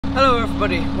Hello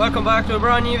everybody, welcome back to a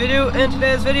brand new video. In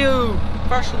today's video,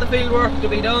 first of the field work to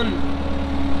be done.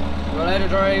 I'm allowed to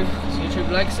drive, so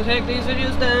YouTube likes to take these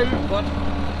videos down, but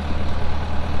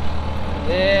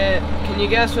can you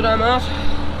guess what I'm at?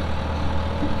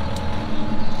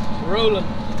 Rolling.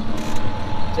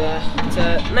 It's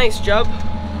a nice job.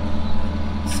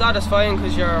 It's satisfying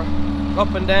because you're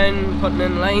up and down putting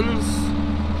in lines.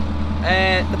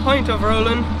 The point of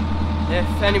rolling,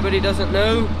 if anybody doesn't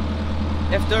know,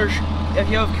 if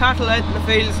you have cattle out in the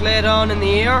fields laid on in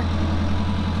the air,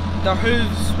 their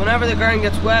hooves, whenever the ground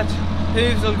gets wet,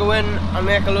 hooves will go in and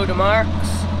make a load of marks.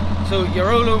 So you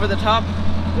roll over the top,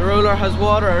 the roller has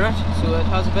water in it, so it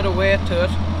has a bit of weight to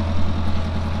it.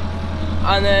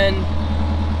 And then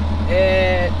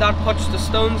that puts the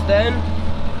stones down.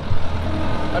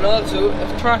 And also,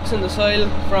 if tracks in the soil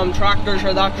from tractors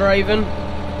or that driving,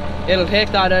 it'll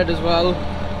take that out as well.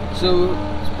 So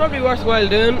probably worthwhile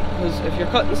doing, because if you're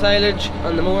cutting silage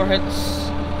and the mower hits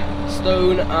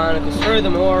stone and it goes through the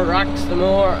mower, racks the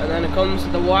mower, and then it comes to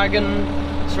the wagon,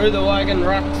 through the wagon,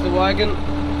 racks the wagon,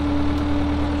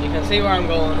 you can see where I'm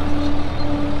going with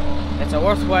it. It's a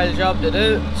worthwhile job to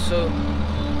do, so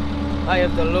I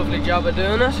have the lovely job of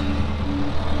doing it.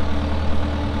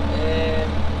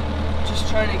 Just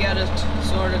trying to get it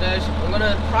sorted out. I'm going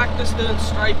to practice doing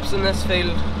stripes in this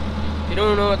field. If you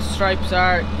don't know what stripes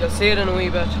are, you'll see it in a wee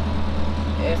bit.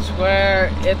 It's where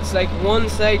it's like one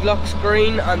side looks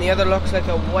green and the other looks like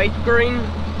a white green.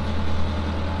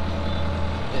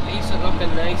 It leaves it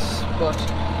looking nice, but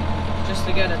just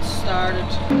to get it started.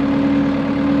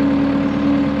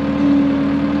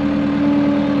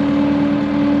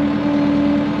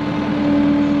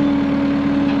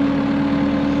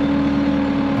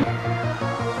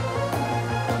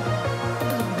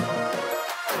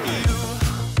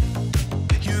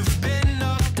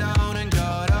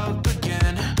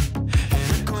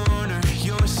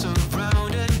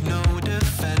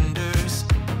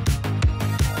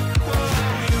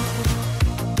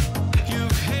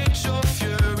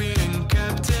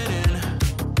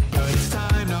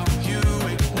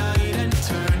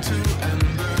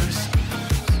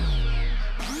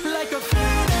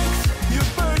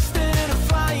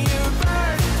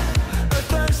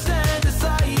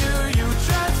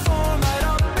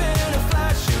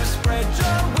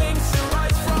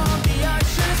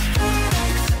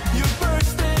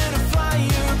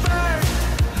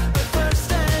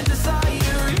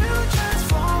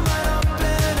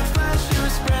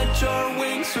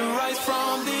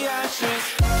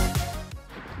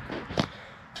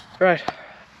 Right,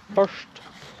 first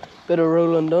bit of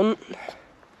rolling done.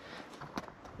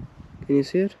 Can you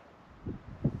see it?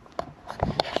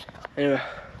 Anyway,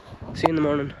 see you in the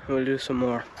morning and we'll do some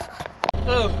more.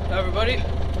 Hello everybody.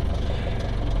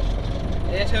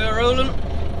 Day 2 of rolling.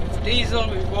 We've diesel,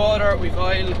 we've water, we've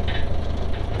oil.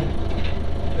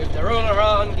 We've the roller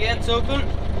on, gates open.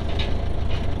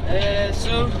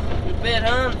 So we'll bait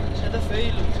on to the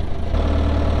field.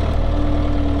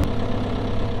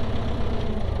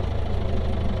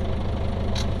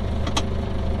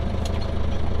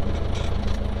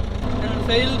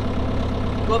 Field,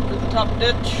 go up to the top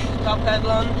ditch, top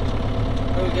headland,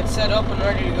 and we get set up and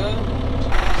ready to go.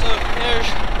 So here's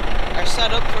our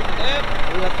setup for today.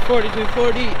 We got the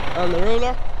 4240 on the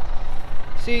roller.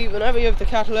 See, whenever you have the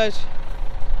cattle out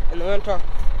in the winter,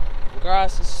 the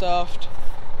grass is soft,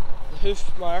 the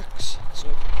hoof marks, so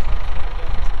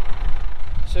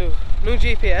no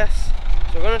GPS,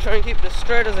 so we're going to try and keep it as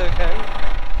straight as I can.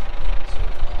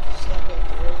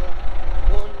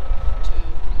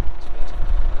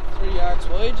 Yards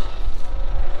wide.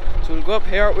 So we'll go up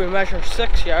here, we'll measure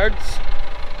 6 yards.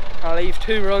 I'll leave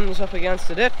 2 runs up against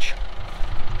the ditch.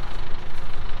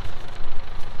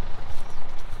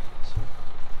 So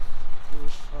go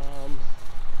from,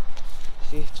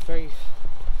 see, it's very,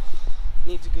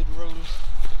 needs a good roll.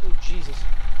 Oh Jesus,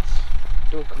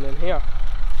 don't come in here.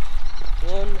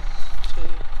 1, 2,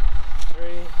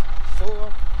 3,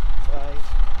 4,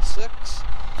 5, 6.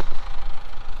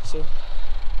 So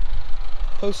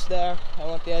post there, I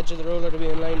want the edge of the roller to be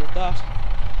in line with that.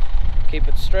 Keep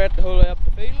it straight the whole way up the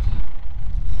field.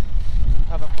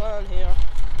 Have a plan here.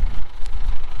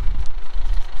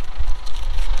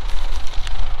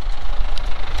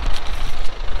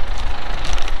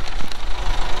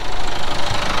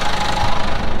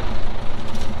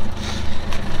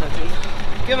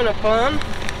 Given a plan,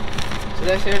 so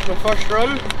this here's my first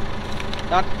run.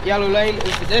 That yellow line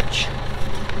is the ditch.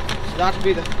 So that'll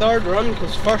be the 3rd run,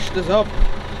 because first is up,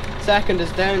 2nd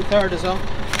is down, 3rd is up.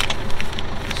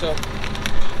 So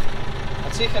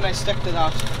let's see can I stick to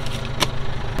that.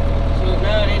 So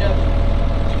now I need to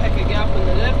pick a gap in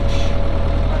the ditch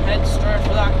and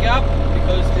gap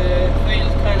because the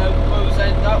field kind of moves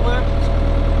out that way.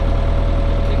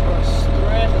 Keep her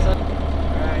straight as that.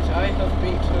 Right, I have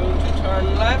been told to turn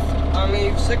left and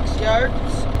leave 6 yards.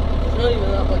 There's not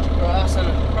even that much grass and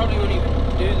it probably won't even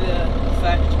do the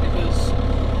effect because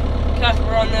cattle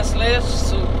were on this late,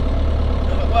 so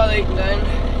if it well eaten down,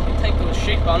 you'd think there was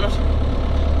sheep on it.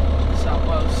 It's that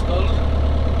well sculled.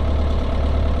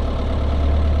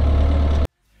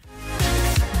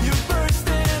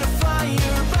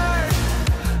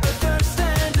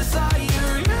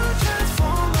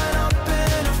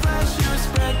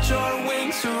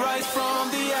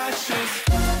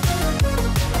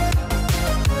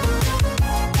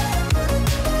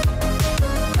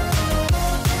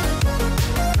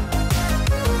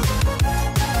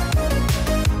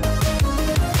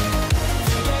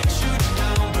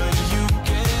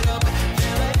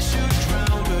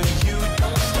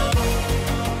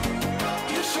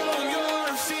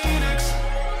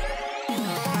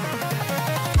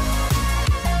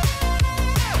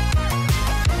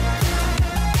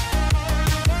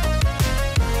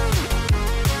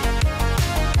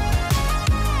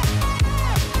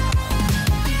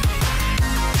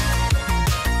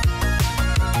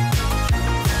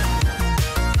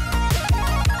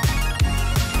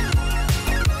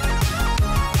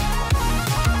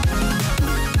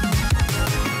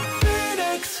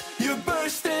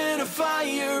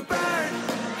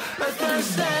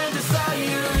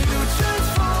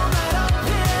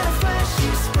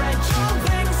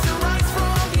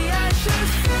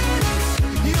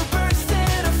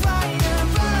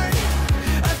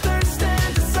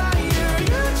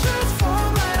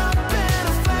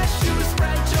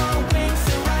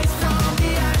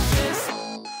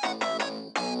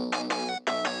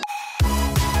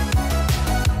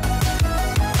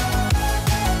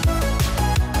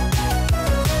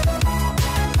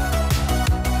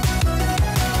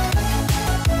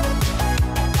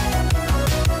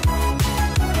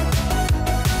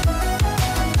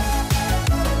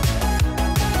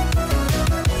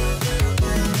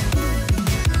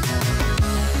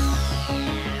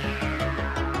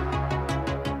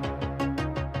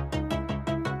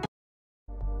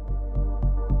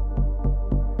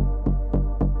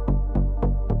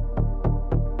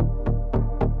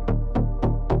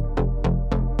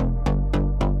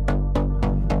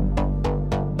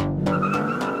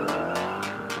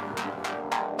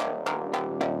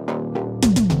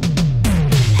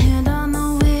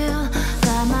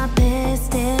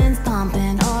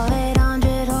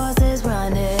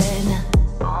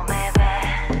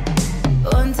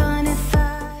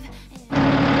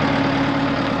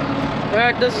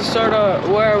 Right, this is sort of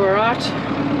where we're at,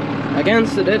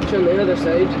 against the ditch on the other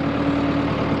side,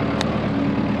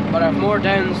 but I've more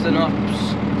downs than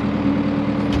ups.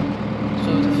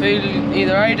 So the field,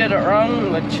 either I did it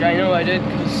wrong, which I know I did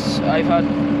because I've had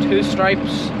 2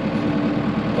 stripes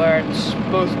where it's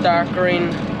both dark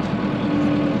green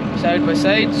side by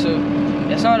side, so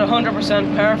it's not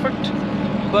 100% perfect,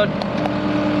 but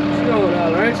it's going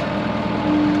alright.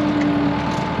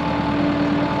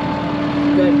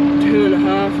 About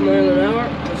 2.5 miles an hour,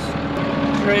 just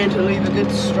trying to leave a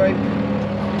good stripe,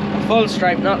 a full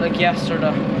stripe, not like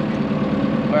yesterday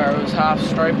where it was half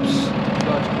stripes,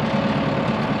 but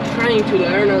trying to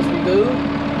learn as we go.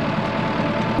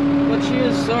 But she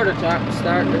is sort of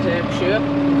starting to take shape.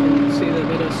 You can see the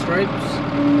bit of stripes,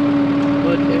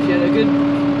 but if you had a good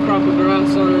crop of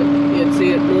grass on it, you'd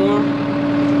see it more.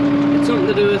 It's something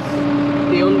to do with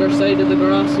the underside of the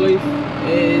grass leaf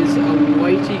is a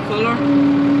whitey colour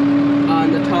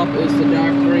and the top is the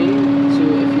dark green, so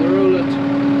if you roll it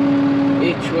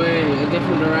each way in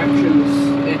different directions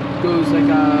it goes like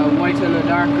a white and a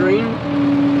dark green.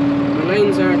 The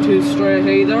lines aren't too straight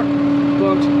either,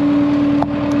 but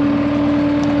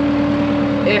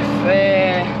if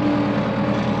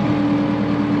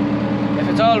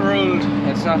it's all rolled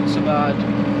it's not so bad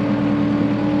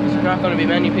because there's not going to be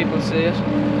many people see it.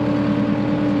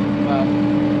 Well,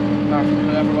 apart from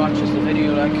whoever watches the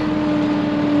video, like,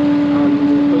 and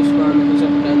the postman that goes up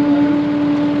and down the line.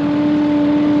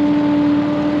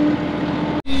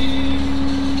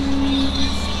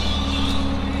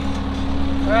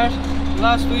 Right,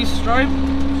 last wee stripe,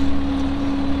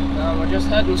 and we're just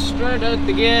heading straight out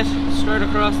the gate, straight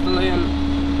across the lane,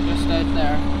 just out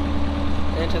there,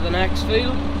 into the next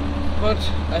field. But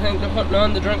I think they're putting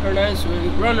on the drinker now, so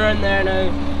we'll run around there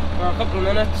now for a couple of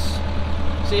minutes,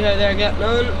 see how they're getting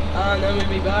on, and then we'll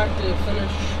be back to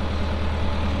finish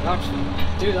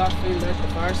do that field out the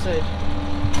far side.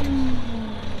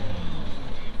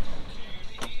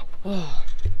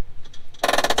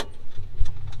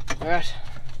 Alright,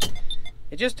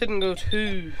 it just didn't go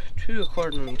too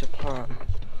accordingly to plan,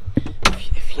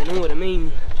 if you know what I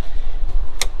mean.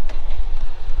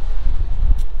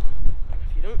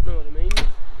 If you don't know what I mean,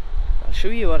 I'll show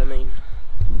you what I mean.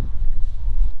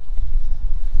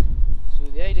 So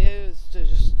the idea is to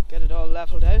just get it all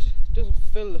leveled out. It doesn't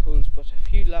fill the holes, but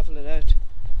if you level it out,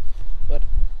 but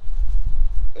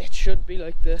it should be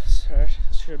like this, right?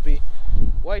 It should be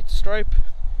white stripe,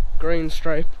 green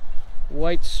stripe,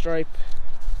 white stripe,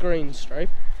 green stripe.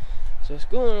 So it's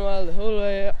going well the whole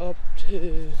way up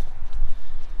to,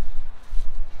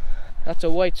 that's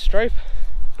a white stripe,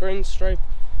 green stripe,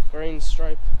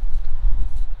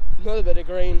 another bit of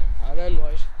green, and then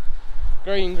white.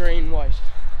 Green, green, white.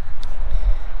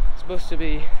 It's supposed to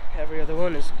be every other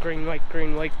one is green, white,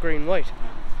 green, white, green, white.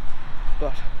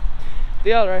 But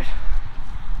they're alright.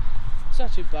 It's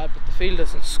not too bad, but the field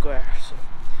isn't square, so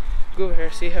go over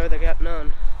here, see how they're getting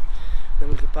on, then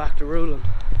we'll get back to ruling.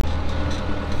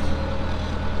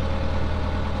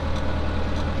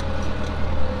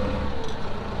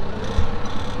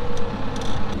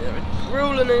 Yeah,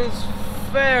 ruling is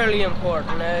fairly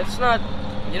important. It's not,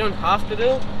 you don't have to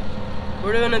do.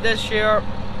 We're doing it this year.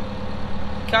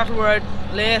 Cattle were out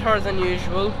later than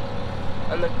usual,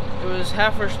 and there was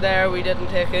heifers there we didn't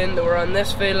take in. They were on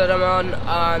this field that I'm on,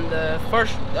 and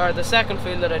the second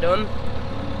field that I done,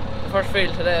 the first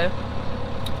field today.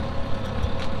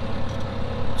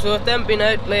 So with them being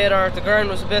out later, the ground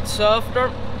was a bit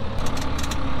softer.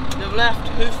 They've left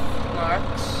hoof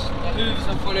marks. The hooves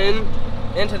have went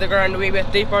into the ground a wee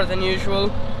bit deeper than usual,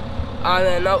 and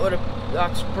then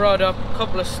that's brought up a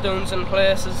couple of stones in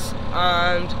places,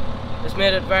 and it's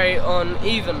made it very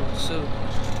uneven. So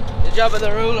the job of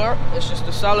the ruler is just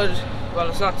a solid, well,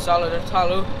 it's not solid, it's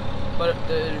hollow, but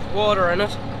there's water in it,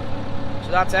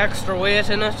 so that's extra weight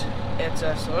in it. It's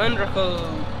a cylindrical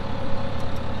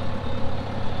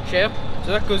shape,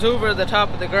 so it goes over the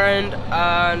top of the ground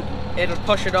and it'll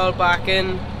push it all back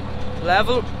in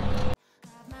level.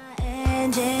 My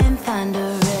engine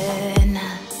thundering,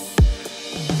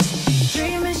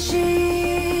 dream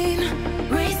machine,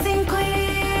 racing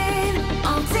queen,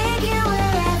 I'll take you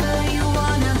wherever you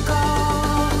wanna go.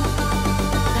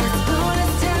 Let's blow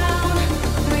this down,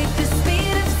 break the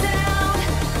speed of sound.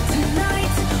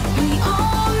 Tonight we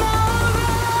all know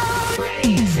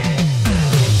crazy.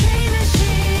 Dream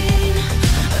machine,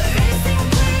 racing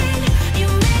queen, you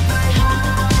make my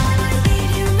heart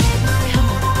beat, you make my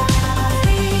heart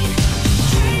beat.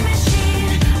 Dream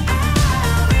machine,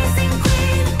 racing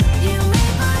queen, you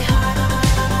make my heart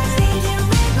beat, you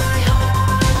make my heart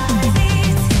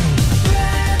beat.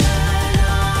 Red light on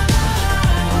the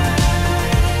highway,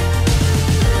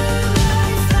 blue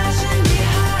lights flashing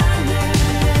behind me.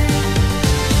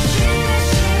 Dream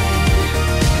machine,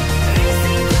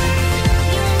 racing queen,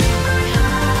 you make my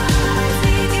heart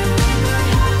beat, you make my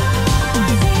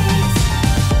heart beat.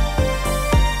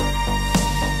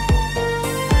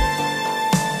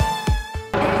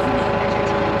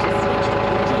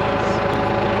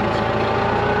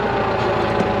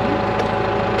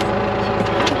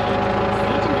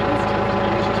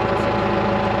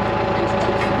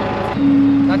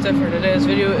 That's it for today's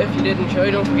video. If you did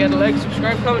enjoy, don't forget to like,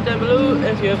 subscribe, comment down below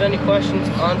if you have any questions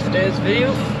on today's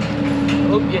video.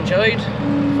 Hope you enjoyed.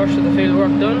 First of the field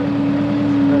work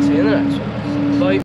done. I'll see you in the next one.